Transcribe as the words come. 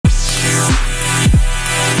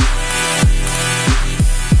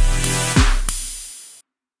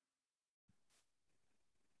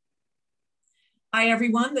Hi,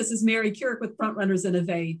 everyone. This is Mary Curick with Frontrunners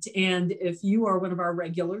Innovate. And if you are one of our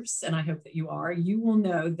regulars, and I hope that you are, you will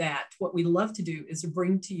know that what we love to do is to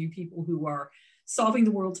bring to you people who are solving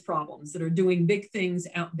the world's problems, that are doing big things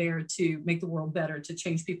out there to make the world better, to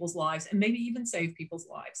change people's lives, and maybe even save people's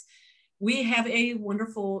lives. We have a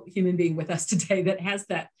wonderful human being with us today that has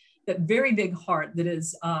that very big heart, that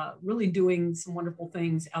is really doing some wonderful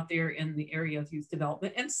things out there in the area of youth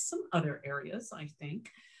development and some other areas, I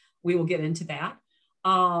think. We will get into that.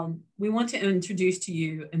 We want to introduce to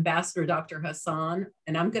you Ambassador Dr. Hassan,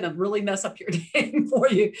 and I'm going to really mess up your name for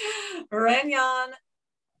you, Rengou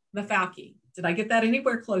Mfouakie. Did I get that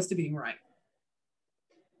anywhere close to being right?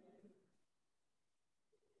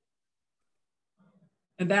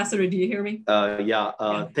 Ambassador, do you hear me?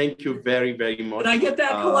 Yeah. Thank you very, very much. Did I get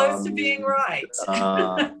that close to being right?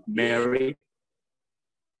 Mary?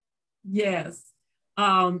 Yes.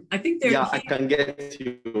 I think there. Yeah, I can get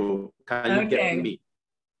you. Can you get me?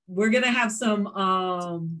 We're going to have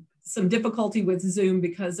some difficulty with Zoom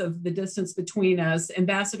because of the distance between us.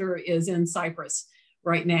 Ambassador is in Cyprus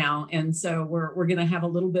right now, and so we're going to have a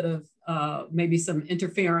little bit of maybe some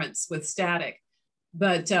interference with static.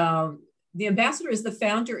 But the ambassador is the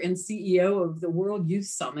founder and CEO of the World Youth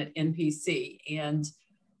Summit, NPC, and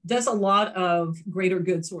does a lot of greater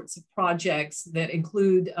good sorts of projects that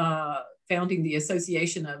include founding the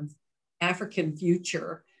Association of African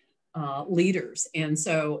Future Leaders. And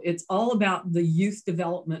so it's all about the youth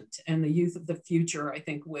development and the youth of the future, I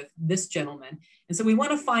think, with this gentleman. And so we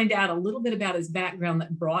want to find out a little bit about his background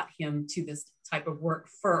that brought him to this type of work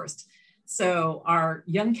first. So our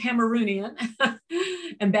young Cameroonian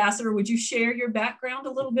ambassador, would you share your background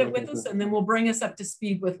a little bit with us, and then we'll bring us up to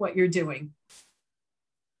speed with what you're doing.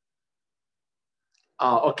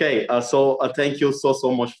 Okay, thank you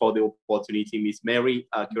so much for the opportunity, Miss Mary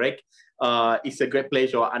Curick. It's a great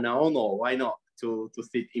pleasure and an honor, why not, to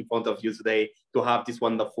sit in front of you today to have this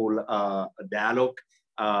wonderful dialogue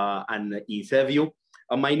and interview.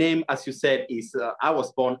 My name, as you said, is I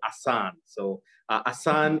was born Hassan. So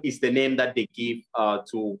Hassan is the name that they give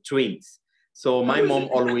to twins. So my mom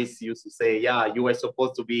always used to say, yeah, you were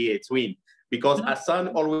supposed to be a twin, because Hassan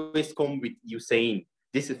always come with Hussein.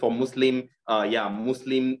 This is for Muslim,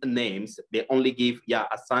 Muslim names. They only give,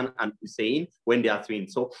 Hassan and Hussein when they are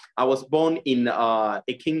twins. So I was born in a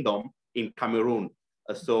kingdom in Cameroon.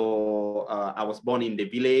 I was born in the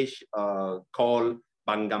village called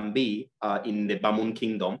Bangambi in the Bamoun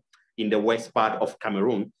Kingdom in the west part of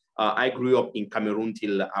Cameroon. I grew up in Cameroon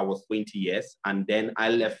till I was 20 years, and then I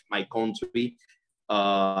left my country.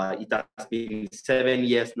 It has been 7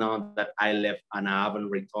 years now that I left, and I haven't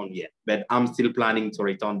returned yet, but I'm still planning to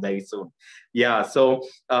return very soon. Yeah, so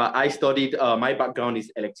I studied, my background is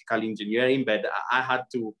electrical engineering, but I had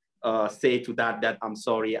to say to that I'm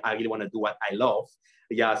sorry, I really want to do what I love.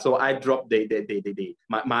 Yeah, so I dropped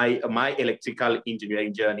my electrical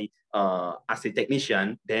engineering journey as a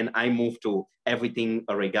technician. Then I moved to everything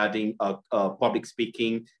regarding public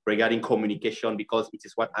speaking, regarding communication, because it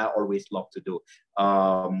is what I always love to do.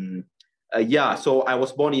 So I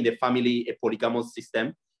was born in a family, a polygamous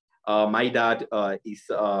system. My dad is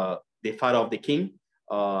the father of the king,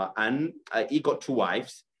 and he got 2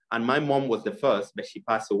 wives. And my mom was the first, but she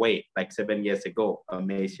passed away like 7 years ago.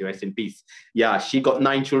 May she rest in peace. Yeah, she got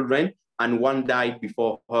 9 children, and 1 died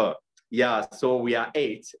before her. Yeah, so we are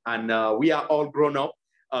 8, and we are all grown up.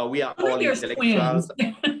 We are all intellectuals.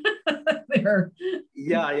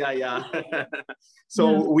 Yeah.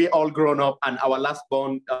 So we all grown up, and our last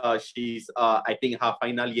born, she's I think her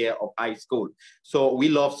final year of high school. So we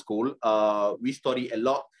love school. We study a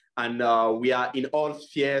lot. And we are in all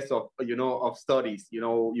spheres of, of studies.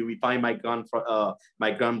 You will find my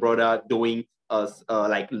grandbrother doing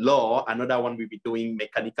like law. Another one will be doing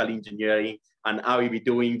mechanical engineering, and I will be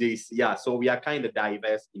doing this. Yeah, so we are kind of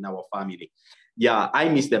diverse in our family. Yeah, I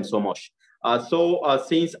miss them so much.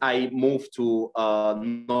 Since I moved to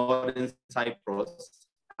Northern Cyprus,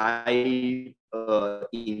 I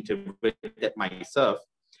integrated myself.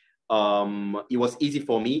 It was easy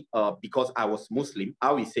for me because I was Muslim.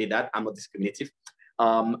 I will say that I'm not discriminative.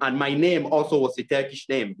 And my name also was a Turkish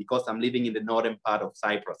name because I'm living in the northern part of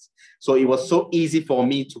Cyprus. So it was so easy for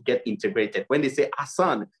me to get integrated. When they say,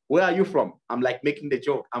 Hassan, where are you from? I'm like making the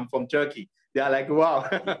joke, I'm from Turkey. They are like, wow.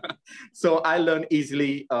 So I learned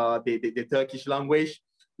easily the Turkish language.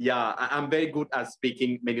 Yeah, I'm very good at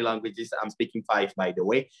speaking many languages. I'm speaking 5, by the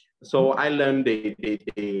way. So I learned the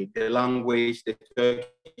language, the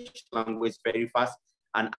Turkish language very fast,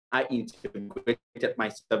 and I integrated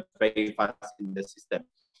myself very fast in the system.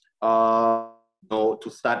 know, to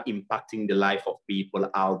start impacting the life of people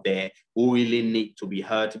out there who really need to be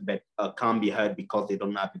heard, but can't be heard because they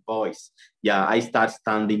don't have a voice. Yeah, I start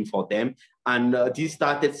standing for them. And this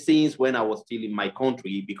started since when I was still in my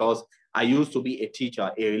country, because I used to be a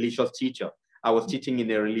teacher, a religious teacher. I was teaching in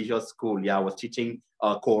a religious school. Yeah, I was teaching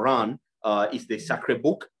Quran. It's the sacred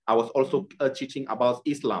book. I was also teaching about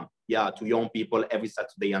Islam, yeah, to young people every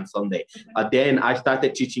Saturday and Sunday. Then I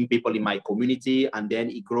started teaching people in my community, and then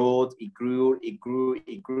it grew, it grew,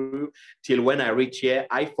 till when I reached here,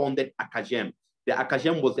 I founded Akajem. The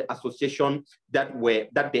Akajem was the association that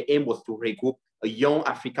the aim was to regroup young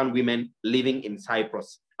African women living in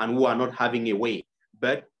Cyprus and who are not having a way,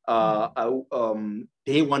 but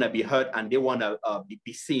they want to be heard and they want to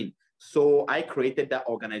be seen. So I created that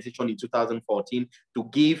organization in 2014 to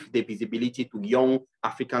give the visibility to young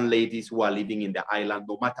African ladies who are living in the island,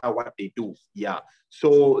 no matter what they do. Yeah.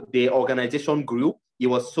 So the organization grew. It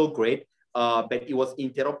was so great, but it was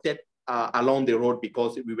interrupted along the road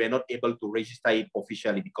because we were not able to register it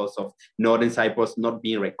officially because of Northern Cyprus not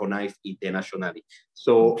being recognized internationally.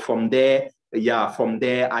 So from there,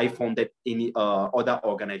 I founded any other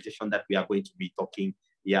organization that we are going to be talking,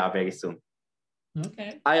 very soon.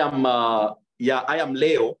 Okay. I am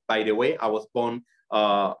Leo, by the way. I was born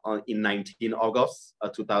in 19 August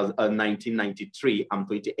 1993. I'm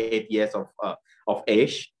 28 years of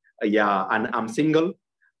age. And I'm single,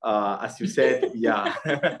 as you said. Yeah.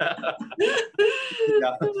 Yeah.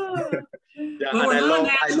 Yeah, well, and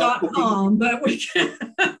I love cooking. But we can,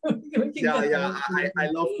 I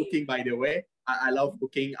love cooking, by the way. I love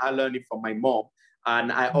cooking. I learned it from my mom.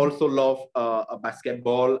 And I also love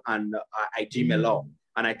basketball, and I gym a lot.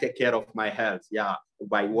 And I take care of my health,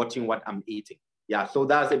 by watching what I'm eating. Yeah, so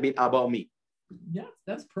that's a bit about me. Yeah,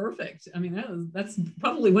 that's perfect. I mean, that's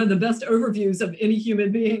probably one of the best overviews of any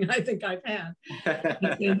human being I think I've had.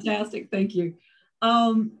 That's fantastic. Thank you.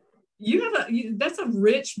 That's a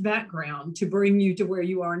rich background to bring you to where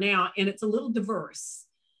you are now, and it's a little diverse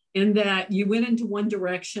in that you went into one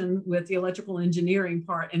direction with the electrical engineering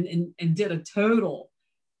part and did a total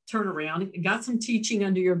turnaround, got some teaching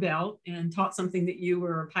under your belt and taught something that you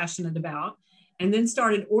were passionate about, and then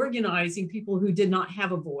started organizing people who did not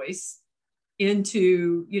have a voice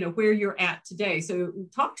into, where you're at today. So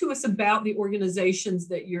talk to us about the organizations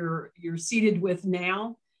that you're seated with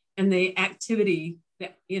now and the activity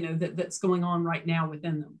that, that's going on right now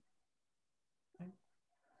within them.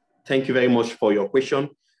 Thank you very much for your question.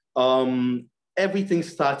 Everything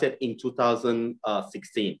started in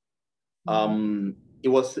 2016. It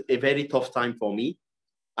was a very tough time for me.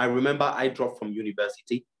 I remember I dropped from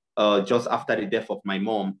university just after the death of my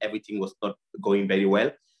mom. Everything was not going very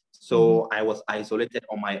well. So I was isolated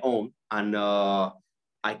on my own. And I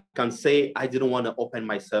can say I didn't want to open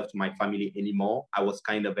myself to my family anymore. I was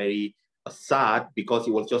kind of very sad because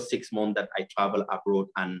it was just 6 months that I traveled abroad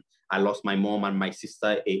and I lost my mom and my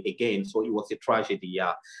sister again. So it was a tragedy,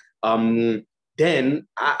 yeah. Then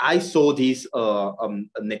I saw these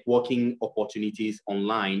networking opportunities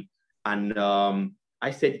online, and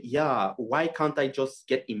I said, why can't I just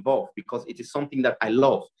get involved? Because it is something that I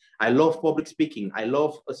love. I love public speaking. I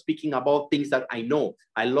love speaking about things that I know.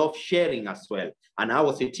 I love sharing as well. And I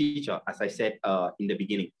was a teacher, as I said in the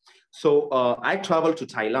beginning. So I traveled to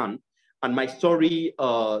Thailand. And my story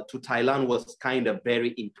to Thailand was kind of very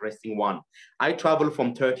interesting one. I traveled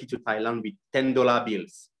from Turkey to Thailand with $10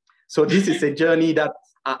 bills. So this is a journey that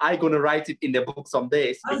I'm going to write it in the book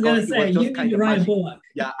someday. I was going to say, you need to write a book.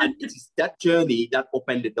 Yeah, and it is that journey that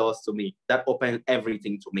opened the doors to me, that opened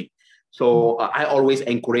everything to me. So I always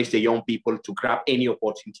encourage the young people to grab any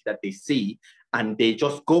opportunity that they see, and they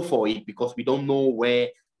just go for it, because we don't know where,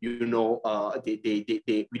 we don't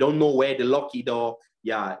know where the lucky door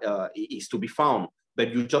is to be found.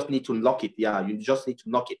 But you just need to lock it. Yeah, you just need to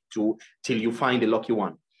knock it till you find the lucky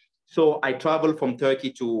one. So I traveled from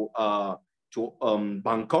Turkey to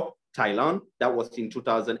Bangkok, Thailand. That was in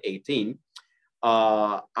 2018.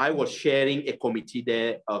 I was sharing a committee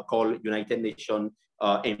there called United Nations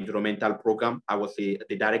Environmental Program. I was the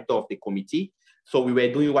director of the committee. So we were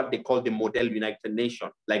doing what they call the Model United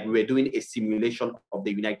Nations. Like, we were doing a simulation of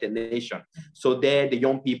the United Nations. So there, the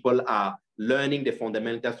young people are learning the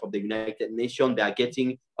fundamentals of the United Nations. They are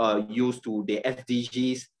getting used to the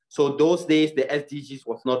SDGs. So those days, the SDGs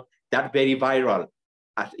was not that very viral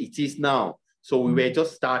as it is now. So we were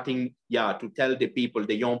just starting, to tell the people,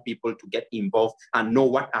 the young people, to get involved and know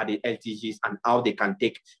what are the SDGs and how they can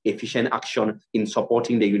take efficient action in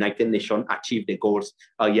supporting the United Nations achieve the goals,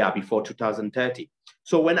 before 2030.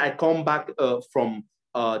 So when I come back from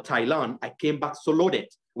Thailand, I came back so loaded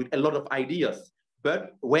with a lot of ideas.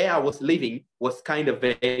 But where I was living was kind of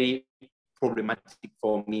very problematic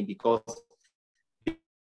for me because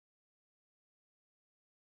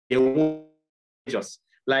they won't just,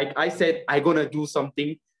 like I said, I'm going to do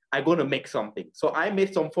something, I'm going to make something. So I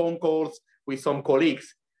made some phone calls with some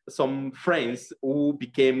colleagues, some friends who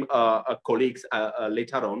became colleagues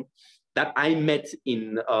later on that I met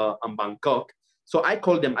in Bangkok. So I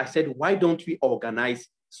called them, I said, why don't we organize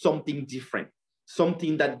something different?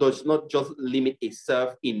 Something that does not just limit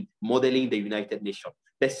itself in modeling the United Nations.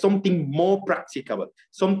 There's something more practicable,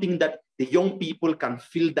 something that the young people can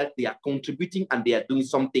feel that they are contributing and they are doing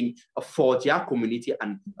something for their community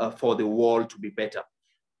and for the world to be better.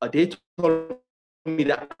 They told me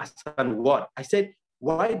that, Hassan, what? I said,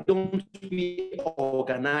 why don't we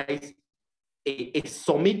organize a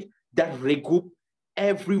summit that regroup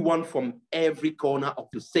everyone from every corner of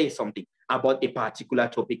to say something about a particular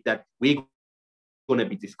topic that we're going to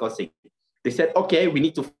be discussing. They said, okay, we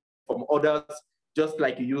need to from others, just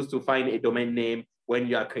like you used to find a domain name when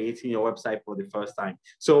you are creating your website for the first time.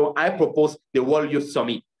 So I proposed the World Youth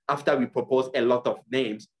Summit. After we proposed a lot of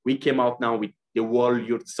names, we came out now with the World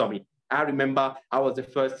Youth Summit. I remember I was the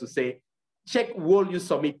first to say, check World Youth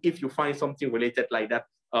Summit if you find something related like that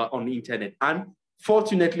on the internet. And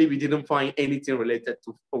fortunately, we didn't find anything related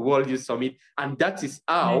to World Youth Summit. And that is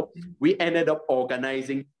how we ended up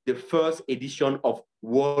organizing the first edition of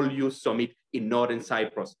World Youth Summit in Northern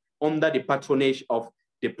Cyprus under the patronage of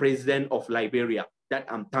the president of Liberia, that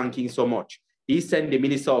I'm thanking so much. He sent the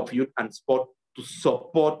Minister of Youth and Sport to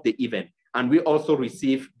support the event. And we also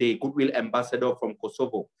received the Goodwill Ambassador from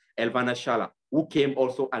Kosovo, Elvana Shala, who came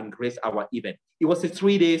also and graced our event. It was a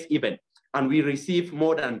 3-day event, and we received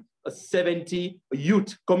more than 70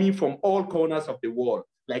 youth coming from all corners of the world,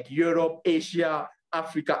 like Europe, Asia,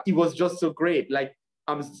 Africa. It was just so great. Like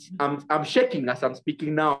I'm shaking as I'm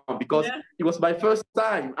speaking now because it was my first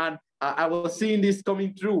time and I was seeing this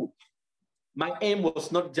coming through. My aim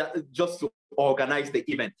was not just to organize the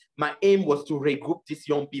event. My aim was to regroup these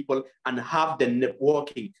young people and have them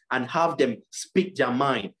networking and have them speak their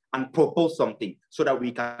mind and propose something so that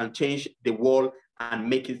we can change the world and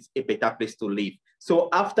make it a better place to live. So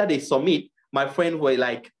after the summit, my friends were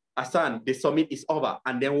like, Hassan, the summit is over.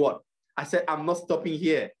 And then what? I said, I'm not stopping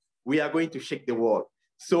here. We are going to shake the world.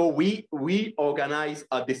 So we organized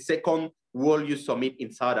the second World Youth Summit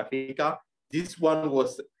in South Africa. This one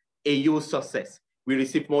was a huge success. We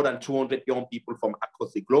received more than 200 young people from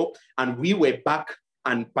across the globe. And we were backed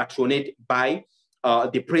and patronated by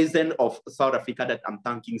the president of South Africa that I'm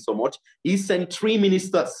thanking so much. He sent 3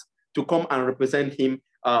 ministers to come and represent him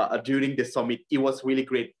during the summit. It was really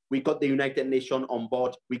great. We got the United Nations on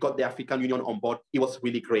board. We got the African Union on board. It was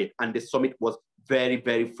really great. And the summit was very,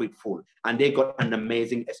 very fruitful. And they got an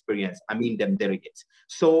amazing experience. I mean, them delegates.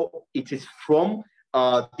 So it is from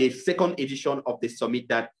the second edition of the summit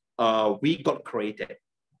that we got created.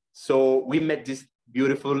 So we met this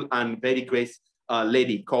beautiful and very great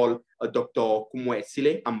lady called Dr.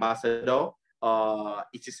 Mfouakie, ambassador.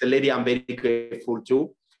 It is a lady I'm very grateful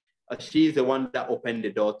to. She is the one that opened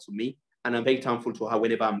the door to me. And I'm very thankful to her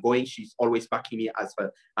whenever I'm going. She's always backing me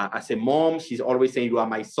as a mom. She's always saying, you are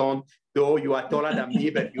my son. Though you are taller than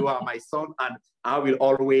me, but you are my son. And I will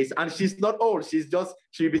always, and she's not old.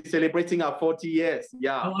 She'll be celebrating her 40 years.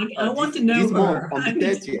 Yeah. Oh, I want to know her. On the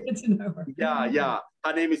 30th. To know her. Yeah.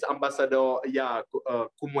 Her name is Ambassador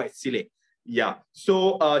Mfouakie. Yeah.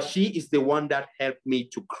 So she is the one that helped me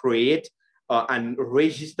to create and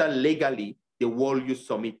register legally the World Youth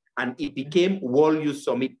Summit, and it became World Youth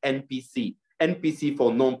Summit NPC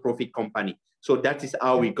for non-profit company. So that is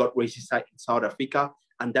how we got registered in South Africa,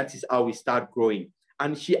 and that is how we start growing.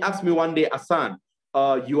 And she asked me one day, Hassan,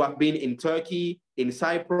 you have been in Turkey, in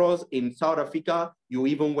Cyprus, in South Africa, you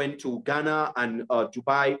even went to Ghana and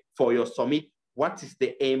Dubai for your summit. What is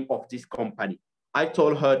the aim of this company? I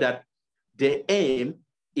told her that the aim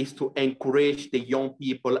is to encourage the young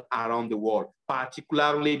people around the world,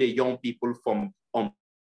 particularly the young people from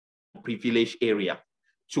privileged area,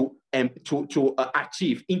 to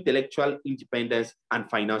achieve intellectual independence and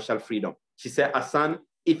financial freedom. She said, Hassan,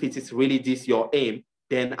 if it is really this your aim,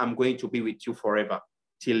 then I'm going to be with you forever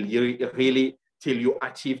till you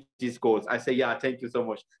achieve these goals. I say, yeah, thank you so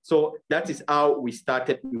much. So that is how we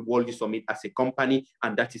started with World Youth Summit as a company,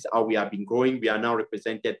 and that is how we have been growing. We are now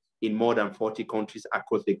represented in more than 40 countries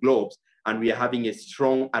across the globe, and we are having a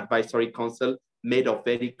strong advisory council made of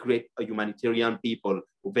very great humanitarian people,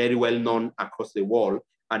 very well known across the world.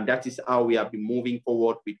 And that is how we have been moving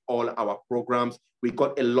forward with all our programs. We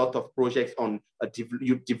got a lot of projects on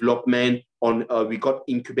youth development, on we got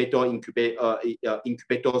incubators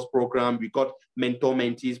program, we got mentor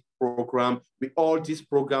mentees program. All these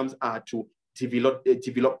programs are to develop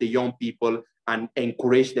the young people and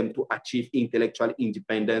encourage them to achieve intellectual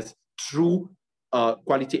independence through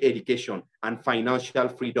quality education and financial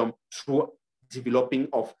freedom through developing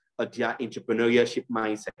of their entrepreneurship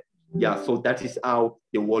mindset. Yeah, so that is how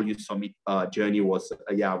the World Youth Summit journey was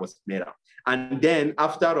made up. And then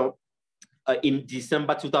after in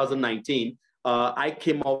December 2019, I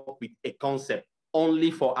came up with a concept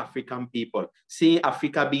only for African people, seeing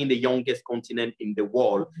Africa being the youngest continent in the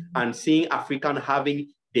world and seeing African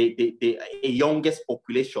having the youngest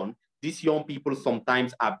population. These young people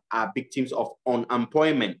sometimes are victims of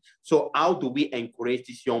unemployment. So how do we encourage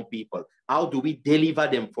these young people? How do we deliver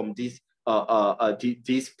them from these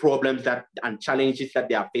problems and challenges that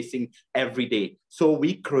they are facing every day? So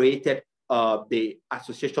we created the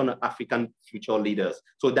Association of African Future Leaders.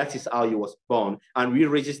 So that is how it was born. And we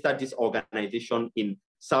registered this organization in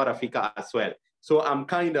South Africa as well. So I'm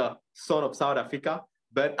kind of son of South Africa,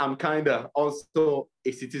 but I'm kind of also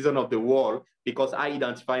a citizen of the world because I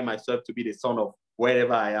identify myself to be the son of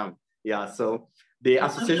wherever I am. Yeah, so the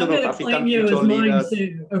Association of African Future Leaders.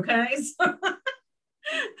 Too, okay? So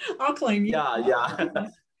I'll claim you. Yeah.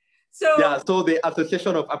 So the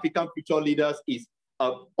Association of African Future Leaders is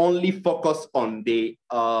only focused on the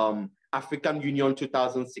African Union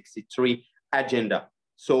 2063 agenda.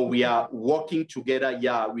 So we are working together,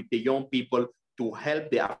 with the young people to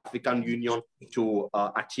help the African Union to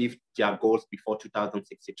achieve their goals before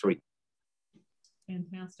 2063.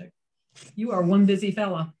 Fantastic. You are one busy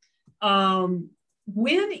fella.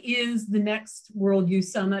 When is the next World Youth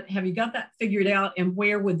Summit? Have you got that figured out? And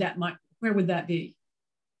where would that be?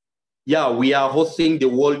 Yeah, we are hosting the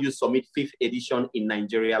World Youth Summit 5th edition in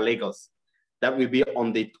Nigeria, Lagos. That will be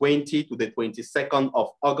on the 20th to the 22nd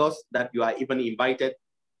of August, that you are even invited,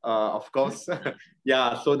 of course.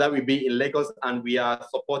 Yeah, so that will be in Lagos, and we are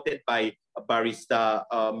supported by barrister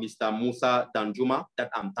Mr. Musa Danjuma, that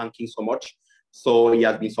I'm thanking so much. So he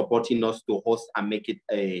has been supporting us to host and make it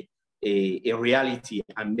a reality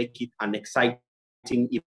and make it an exciting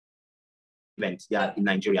event in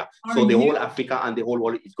Nigeria. So the whole Africa and the whole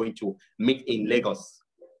world is going to meet in Lagos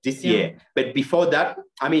this year. But before that,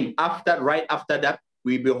 right after that,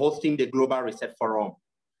 we'll be hosting the Global Reset Forum.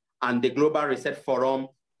 And the Global Reset Forum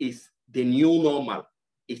is the new normal.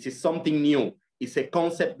 It is something new. It's a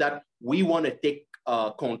concept that we want to take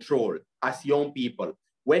control as young people.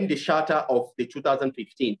 When the charter of the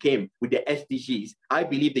 2015 came with the SDGs, I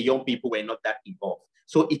believe the young people were not that involved.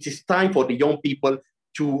 So it is time for the young people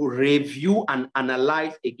to review and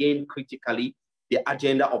analyze again critically the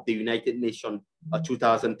agenda of the United Nations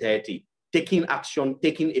 2030, taking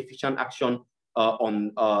efficient action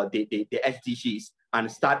on the SDGs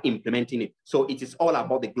and start implementing it. So it is all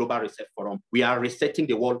about the Global Reset Forum. We are resetting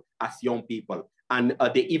the world as young people. And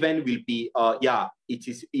the event will be, it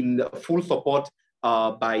is in full support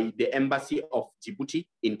by the Embassy of Djibouti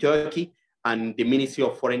in Turkey and the Ministry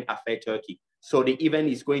of Foreign Affairs Turkey. So the event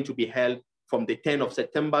is going to be held from the 10th of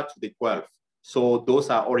September to the 12th. So those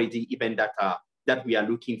are already events that we are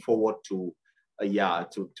looking forward to,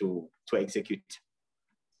 to execute.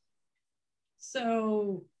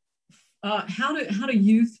 So how do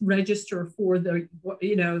youth register for the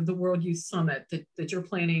World Youth Summit that you're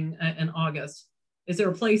planning in August? Is there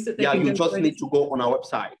a place that they can you just need to go on our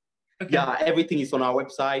website. Okay. Yeah, everything is on our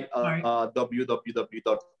website,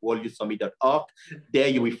 www.worldyouthsummit.org. There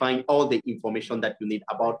you will find all the information that you need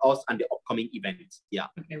about us and the upcoming events. Yeah.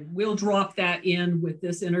 Okay, we'll drop that in with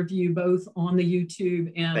this interview, both on the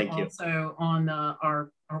YouTube and also on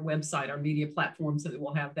our website, our media platform, so that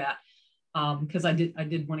we'll have that. Because I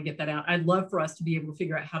did want to get that out. I'd love for us to be able to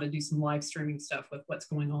figure out how to do some live streaming stuff with what's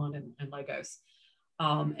going on in Lagos.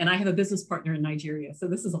 And I have a business partner in Nigeria, so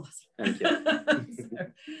this is awesome. Thank you. So,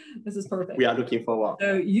 this is perfect. We are looking forward.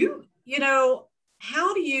 So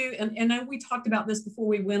how do you, and we talked about this before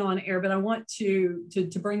we went on air, but I want to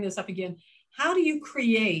bring this up again. How do you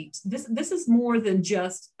create, this is more than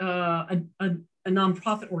just a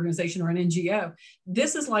nonprofit organization or an NGO.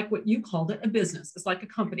 This is like what you called it, a business. It's like a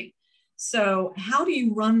company. So how do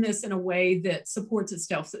you run this in a way that supports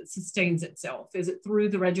itself, that sustains itself? Is it through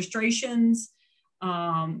the registrations?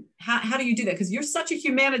 How do you do that? Because you're such a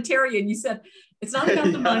humanitarian. You said it's not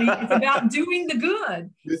about the money, it's about doing the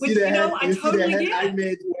good. I totally get. I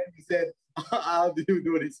made when you said, how do you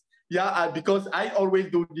do this? Yeah, because I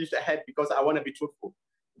always do this ahead because I want to be truthful.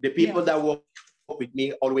 The people that work with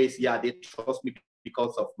me always, they trust me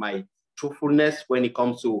because of my truthfulness when it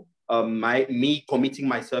comes to me committing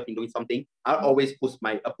myself in doing something. I always put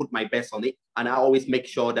my best on it, and I always make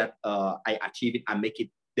sure that I achieve it and make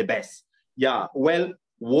it the best. Yeah, well,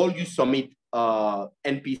 World Youth Summit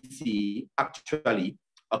NPC actually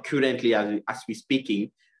currently as we're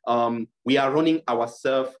speaking. We are running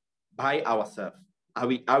ourselves by ourselves. I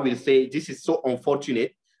will say this is so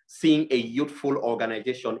unfortunate, seeing a youthful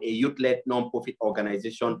organization, a youth-led nonprofit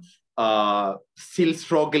organization, still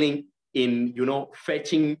struggling in,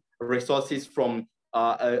 fetching resources from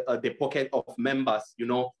the pocket of members,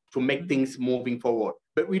 to make things moving forward.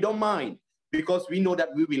 But we don't mind, because we know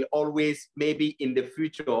that we will always, maybe in the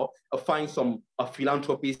future, find some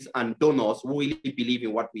philanthropists and donors who really believe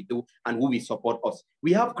in what we do and who will support us.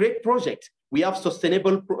 We have great projects. We have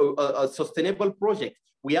sustainable projects.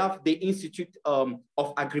 We have the Institute of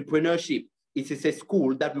Agripreneurship. It is a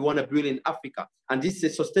school that we want to build in Africa. And this is a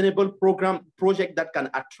sustainable project that can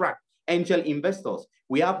attract angel investors.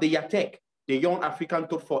 We have the YATEC, the Young African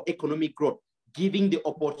Thought for Economic Growth, giving the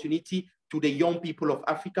opportunity to the young people of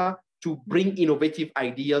Africa to bring innovative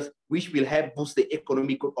ideas which will help boost the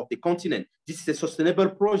economic growth of the continent. This is a sustainable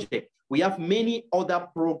project. We have many other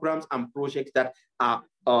programs and projects that are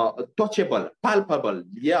touchable, palpable,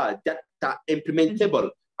 that are implementable.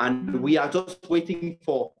 And we are just waiting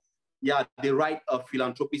for the right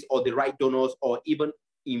philanthropists or the right donors or even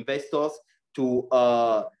investors to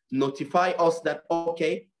notify us that,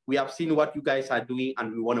 okay, we have seen what you guys are doing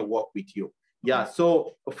and we want to work with you.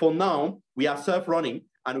 So for now, we are self-running,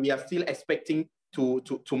 and we are still expecting to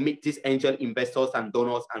meet these angel investors and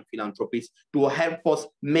donors and philanthropists to help us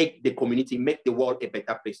make the community, make the world a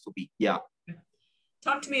better place to be.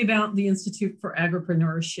 Talk to me about the Institute for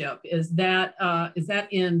Agripreneurship. Is that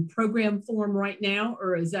in program form right now,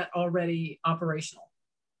 or is that already operational?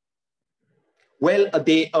 Well,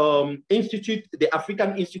 the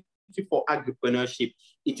African Institute for Agripreneurship,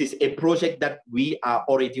 it is a project that we are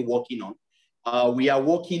already working on. We are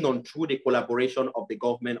working on through the collaboration of the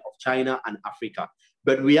government of China and Africa,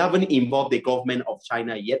 but we haven't involved the government of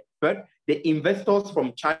China yet. But the investors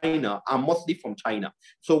from China are mostly from China.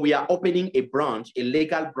 So we are opening a branch, a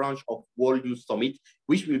legal branch of World Youth Summit,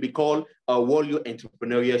 which will be called World Youth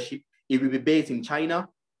Entrepreneurship. It will be based in China,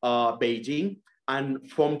 Beijing. And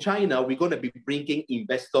from China, we're going to be bringing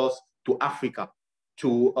investors to Africa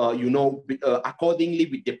to, accordingly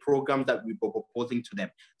with the programs that we're proposing to them.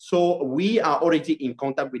 So we are already in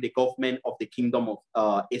contact with the government of the Kingdom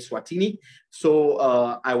of Eswatini. So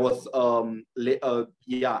I was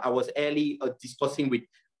early discussing with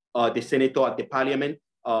the senator at the parliament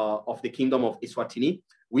of the Kingdom of Eswatini.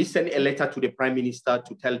 We sent a letter to the Prime Minister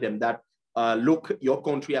to tell them that, look, your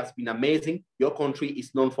country has been amazing. Your country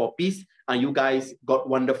is known for peace, and you guys got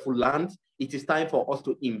wonderful land. It is time for us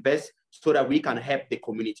to invest so that we can help the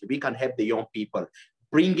community, we can help the young people.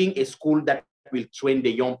 Bringing a school that will train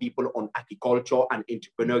the young people on agriculture and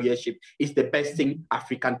entrepreneurship is the best thing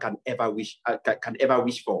African can ever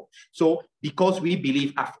wish for. So because we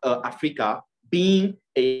believe Africa being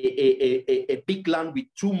a big land with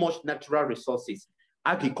too much natural resources,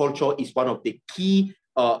 agriculture is one of the key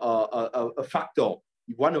factor,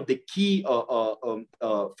 one of the key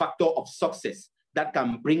factor of success that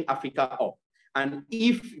can bring Africa up. And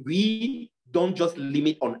if we don't just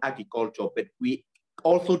limit on agriculture, but we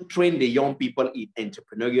also train the young people in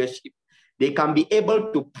entrepreneurship, they can be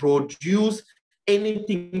able to produce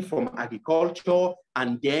anything from agriculture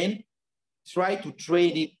and then try to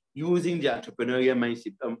trade it using the entrepreneurial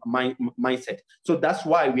mindset. So that's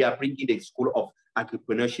why we are bringing the School of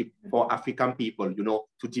Agripreneurship for African people,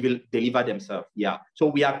 to deliver themselves. So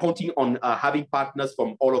we are counting on having partners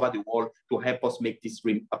from all over the world to help us make this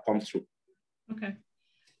dream come true. Okay.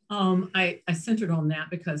 I centered on that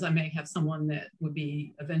because I may have someone that would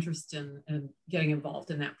be of interest in getting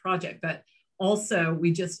involved in that project. But also,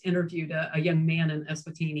 we just interviewed a young man in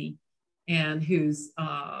Eswatini, and who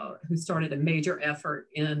started a major effort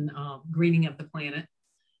in greening up the planet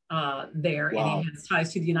there. Wow. And he has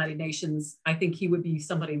ties to the United Nations. I think he would be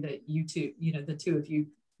somebody that you two, the two of you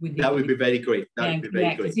would need. That would be very great. That would be very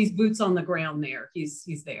great. Because he's boots on the ground there.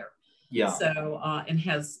 He's there. Yeah. So and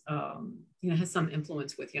has has some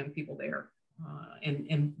influence with young people there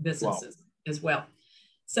and businesses as well.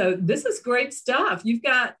 So this is great stuff. You've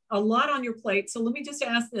got a lot on your plate. So let me just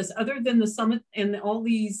ask this: other than the summit and all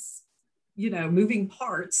these, moving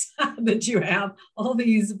parts that you have, all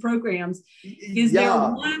these programs, is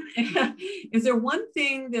there one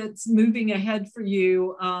thing that's moving ahead for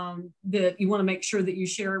you that you want to make sure that you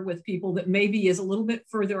share with people that maybe is a little bit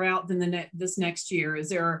further out than this next year? Is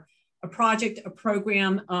there a project, a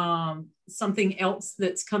program, something else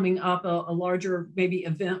that's coming up, a larger maybe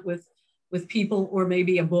event with people, or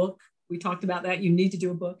maybe a book? We talked about that. You need to do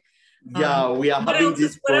a book. We are having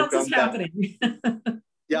this program. What else is happening?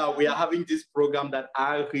 We are having this program that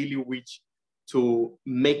I really wish to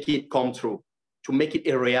make it come true, to make it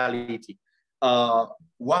a reality.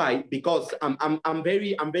 Why? Because I'm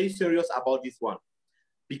very serious about this one.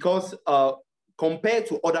 Because compared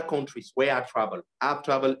to other countries where I've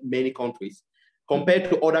traveled many countries. Compared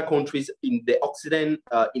to other countries in the Occident,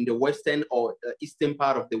 in the Western or Eastern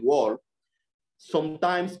part of the world,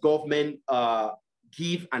 sometimes government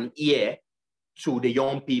give an ear to the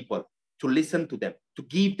young people, to listen to them, to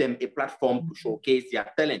give them a platform to showcase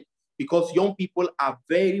their talent. Because young people are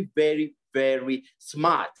very, very, very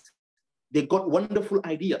smart. They got wonderful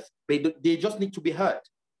ideas. They just need to be heard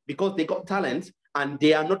because they got talent and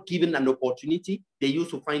they are not given an opportunity. They used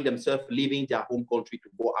to find themselves leaving their home country to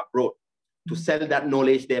go abroad, to sell that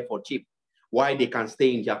knowledge there for cheap, while they can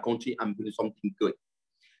stay in their country and do something good.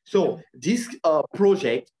 So this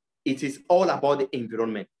project, it is all about the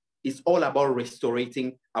environment. It's all about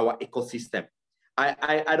restoring our ecosystem.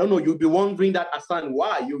 I don't know, you'll be wondering that, Hassan,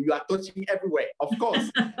 why? You are touching everywhere. Of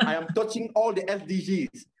course, I am touching all the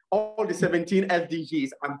SDGs, all the 17 SDGs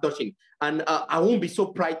I'm touching. And I won't be so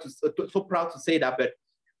proud to say that, but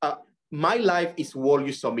my life is World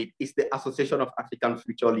Youth Summit. It's the Association of African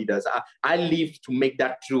Future Leaders. I live to make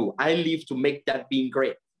that true. I live to make that being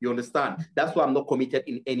great. You understand? That's why I'm not committed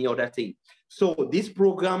in any other thing. So this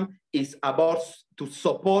program is about to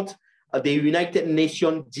support the United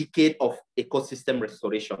Nations Decade of Ecosystem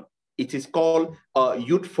Restoration. It is called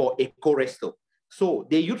Youth for Eco Resto. So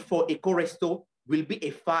the Youth for Eco Resto will be a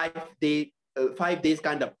 5 days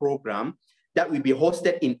kind of program that will be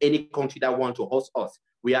hosted in any country that want to host us.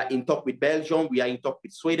 We are in talk with Belgium. We are in talk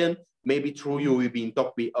with Sweden. Maybe through you, we'll be in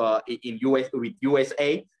talk with with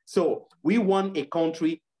USA. So we want a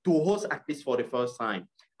country to host at least for the first time.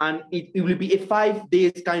 And it will be a 5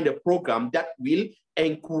 days kind of program that will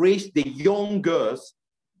encourage the young girls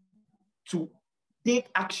to take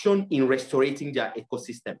action in restoring their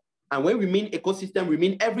ecosystem. And when we mean ecosystem, we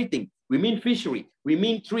mean everything. We mean fishery, we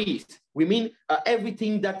mean trees, we mean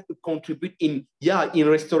everything that contribute in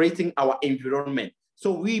restoring our environment.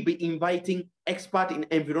 So we'll be inviting experts in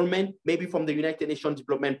environment, maybe from the United Nations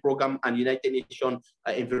Development Program and United Nations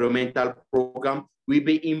Environmental Program. We'll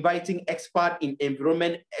be inviting experts in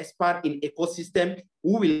environment, experts in ecosystem,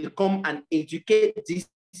 who will come and educate these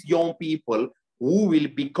young people who will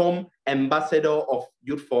become ambassador of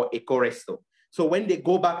Youth for Eco Resto. So when they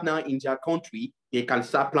go back now in their country, they can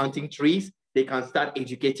start planting trees. They can start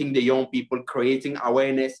educating the young people, creating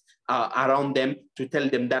awareness around them to tell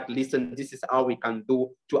them that, listen, this is how we can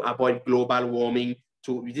do to avoid global warming.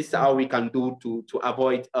 This is how we can do to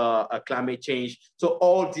avoid climate change. So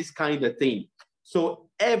all this kind of thing. So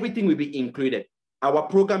everything will be included. Our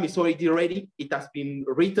program is already ready. It has been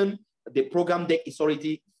written. The program deck is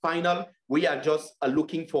already final. We are just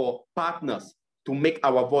looking for partners to make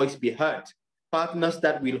our voice be heard. Partners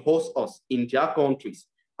that will host us in their countries.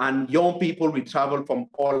 And young people will travel from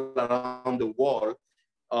all around the world.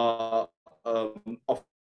 Of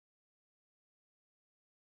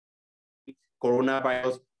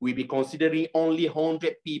coronavirus, we'll be considering only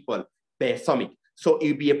 100 people per summit. So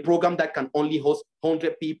it'll be a program that can only host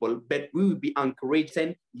 100 people, but we will be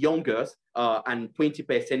encouraging young girls and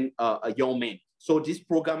 20% young men. So this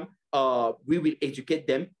program, we will educate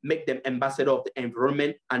them, make them ambassador of the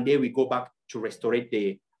environment, and then we go back to restore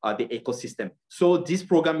the ecosystem. So this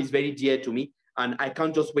program is very dear to me, and I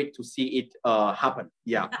can't just wait to see it happen.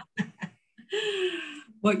 Yeah.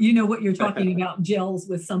 Well, you know what you're talking about gels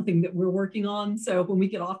with something that we're working on. So when we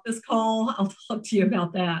get off this call, I'll talk to you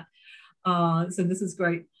about that. So this is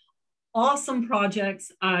great. Awesome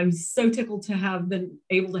projects. I'm so tickled to have been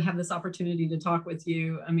able to have this opportunity to talk with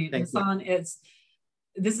you. I mean, Hassan,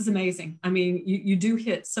 this is amazing. I mean, you do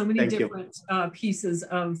hit so many different pieces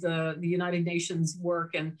of the United Nations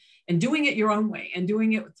work and doing it your own way and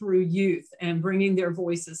doing it through youth and bringing their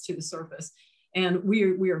voices to the surface. And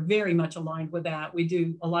we are very much aligned with that. We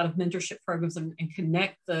do a lot of mentorship programs and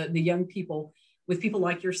connect the young people with people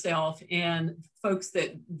like yourself and folks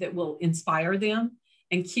that will inspire them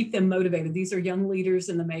and keep them motivated. These are young leaders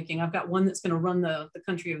in the making. I've got one that's going to run the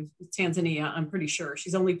country of Tanzania, I'm pretty sure.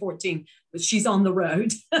 She's only 14, but she's on the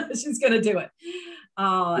road. She's going to do it.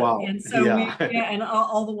 Wow. And so and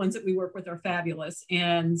all the ones that we work with are fabulous.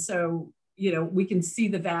 And so, you know, we can see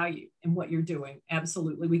the value in what you're doing.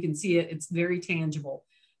 Absolutely. We can see it. It's very tangible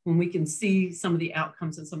when we can see some of the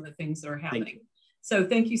outcomes and some of the things that are happening. So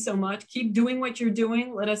thank you so much. Keep doing what you're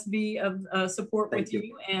doing. Let us be of support with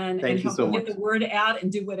you and help you get the word out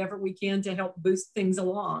and do whatever we can to help boost things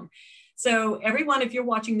along. So everyone, if you're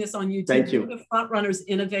watching this on YouTube, go to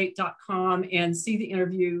frontrunnersinnovate.com and see the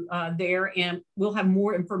interview there. And we'll have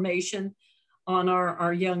more information on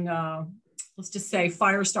our young let's just say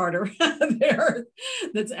fire starter there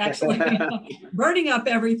that's actually burning up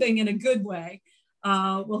everything in a good way.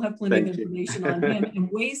 We'll have plenty of information on him and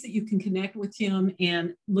ways that you can connect with him,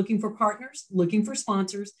 and looking for partners, looking for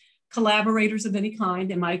sponsors, collaborators of any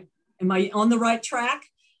kind. Am I on the right track?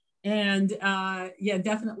 And yeah,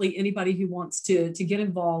 definitely anybody who wants to get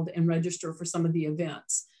involved and register for some of the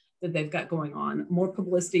events that they've got going on. More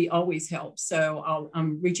publicity always helps. So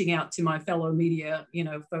I'm reaching out to my fellow media,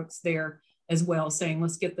 folks there as well, saying,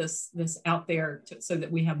 let's get this out there so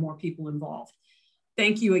that we have more people involved.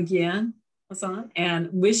 Thank you again, Hassan, and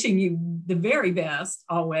wishing you the very best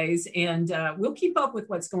always. And we'll keep up with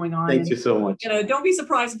what's going on. Thank you so much. Don't be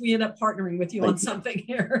surprised if we end up partnering with you on something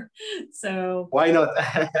here. So why not?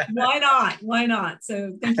 Why not?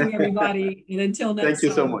 So thank you, everybody. And until next time. Thank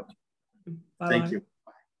you so much. Bye-bye. Thank you.